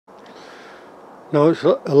Now it's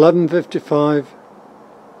 11:55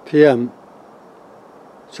 p.m.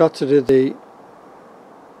 Saturday the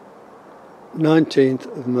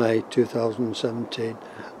 19th of May 2017.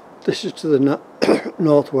 This is to the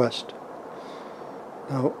northwest.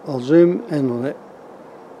 Now I'll zoom in on it.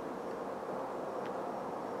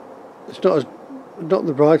 It's not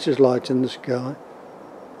the brightest light in the sky,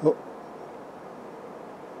 but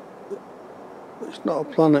it's not a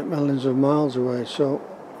planet millions of miles away, so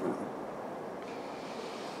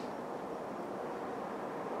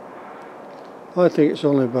I think it's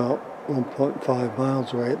only about 1.5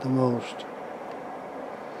 miles away at the most.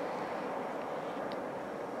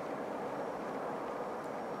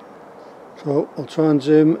 So I'll try and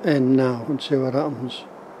zoom in now and see what happens.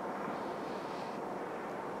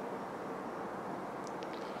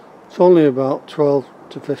 It's only about 12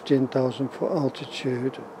 to 15,000 foot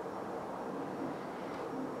altitude.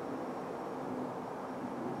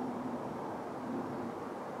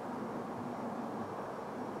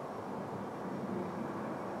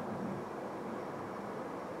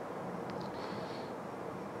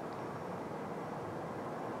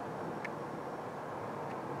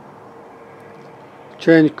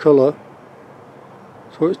 Change colour,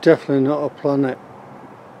 so it's definitely not a planet.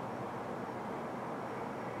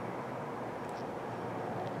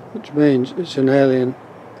 Which means it's an alien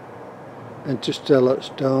interstellar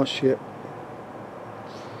starship.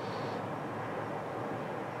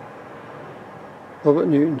 Robert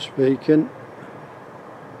Newton speaking.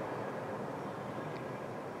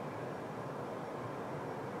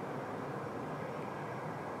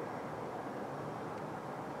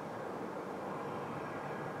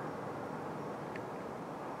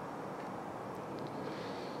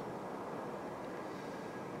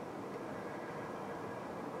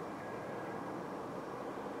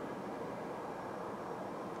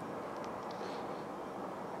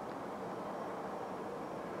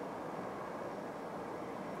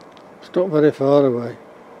 It's not very far away.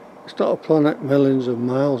 It's not a planet millions of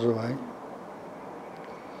miles away.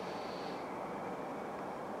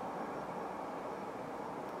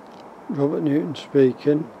 Robert Newton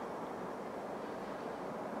speaking.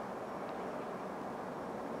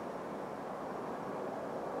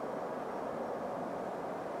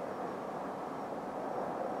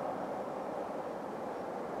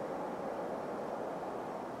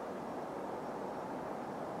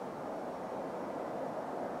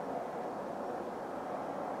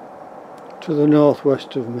 To the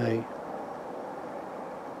northwest of me.